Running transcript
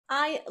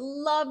I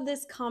love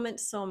this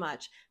comment so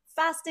much.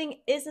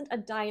 Fasting isn't a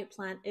diet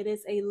plan, it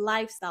is a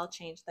lifestyle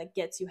change that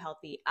gets you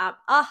healthy.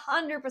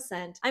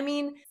 100%. I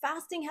mean,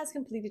 fasting has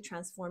completely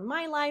transformed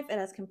my life. It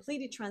has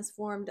completely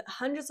transformed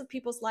hundreds of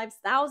people's lives,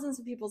 thousands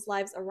of people's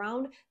lives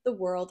around the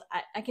world.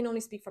 I can only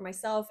speak for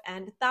myself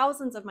and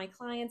thousands of my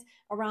clients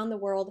around the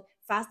world.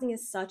 Fasting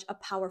is such a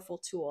powerful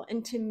tool.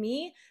 And to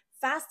me,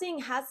 fasting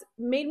has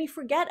made me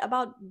forget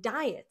about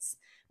diets.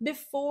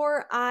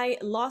 Before I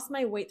lost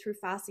my weight through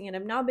fasting, and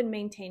I've now been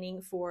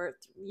maintaining for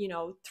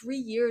 3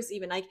 years.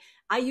 Even, like,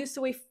 I used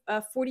to weigh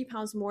 40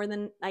 pounds more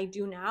than I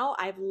do now.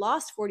 I've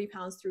lost 40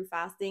 pounds through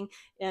fasting.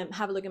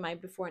 Have a look at my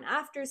before and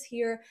afters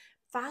here.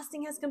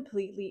 Fasting has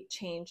completely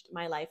changed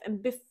my life,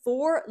 and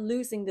before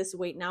losing this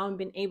weight now and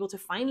been able to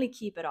finally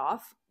keep it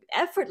off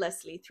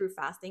effortlessly through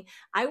fasting,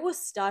 I was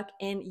stuck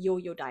in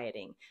yo-yo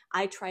dieting.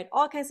 I tried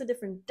all kinds of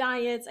different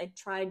diets. I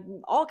tried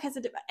all kinds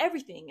of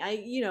everything.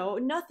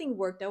 Nothing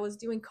worked. I was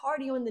doing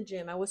cardio in the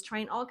gym. I was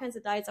trying all kinds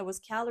of diets. I was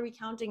calorie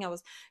counting. I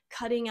was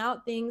cutting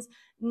out things.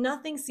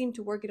 Nothing seemed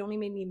to work. It only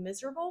made me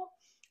miserable.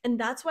 And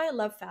that's why I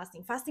love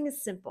fasting. Fasting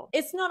is simple.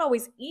 It's not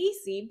always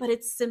easy, but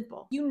it's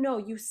simple.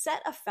 You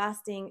set a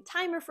fasting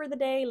timer for the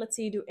day. Let's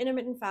say you do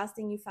intermittent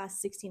fasting, you fast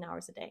 16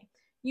 hours a day.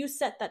 You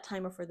set that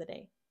timer for the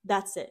day.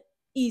 That's it.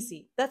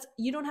 Easy.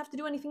 You don't have to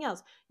do anything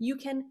else. You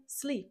can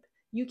sleep.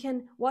 You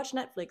can watch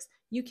Netflix.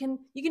 You can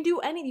do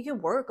anything. You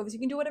can work. Obviously,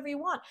 you can do whatever you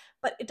want.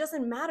 But it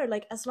doesn't matter.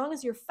 Like, as long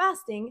as you're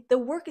fasting, the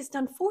work is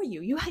done for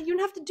you. You don't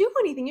have to do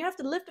anything. You don't have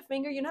to lift a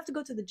finger. You don't have to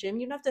go to the gym.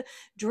 You don't have to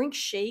drink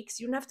shakes.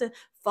 You don't have to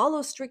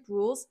follow strict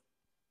rules.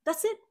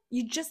 That's it.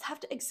 You just have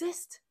to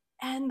exist.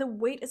 And the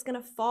weight is going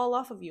to fall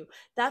off of you.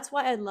 That's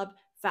why I love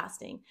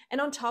fasting.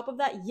 And on top of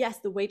that, yes,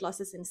 the weight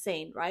loss is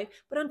insane, right?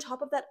 But on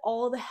top of that,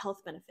 all the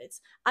health benefits.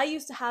 I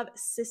used to have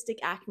cystic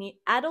acne,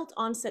 adult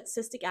onset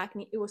cystic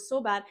acne. It was so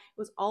bad. It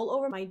was all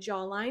over my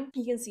jawline.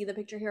 You can see the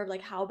picture here of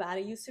like how bad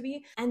it used to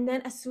be. And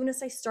then as soon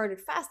as I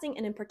started fasting,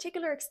 and in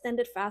particular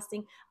extended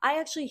fasting, I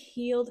actually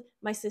healed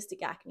my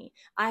cystic acne.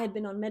 I had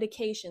been on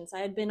medications. I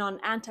had been on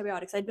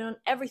antibiotics. I'd been on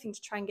everything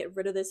to try and get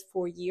rid of this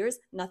for years.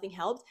 Nothing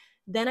helped.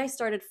 Then I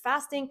started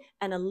fasting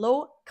and a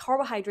low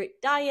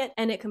carbohydrate diet,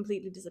 and it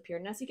completely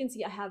disappeared. And as you can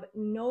see, I have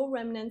no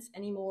remnants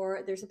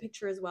anymore. There's a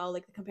picture as well,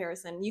 like the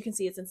comparison. You can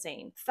see it's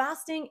insane.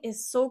 Fasting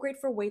is so great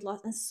for weight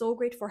loss and so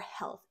great for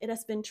health. It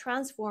has been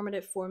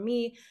transformative for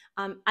me.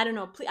 I don't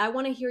know. Please, I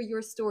want to hear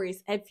your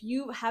stories. If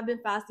you have been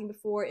fasting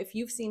before, if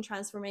you've seen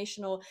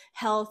transformational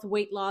health,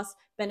 weight loss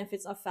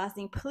benefits of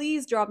fasting,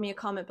 please drop me a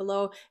comment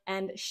below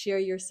and share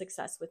your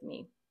success with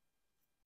me.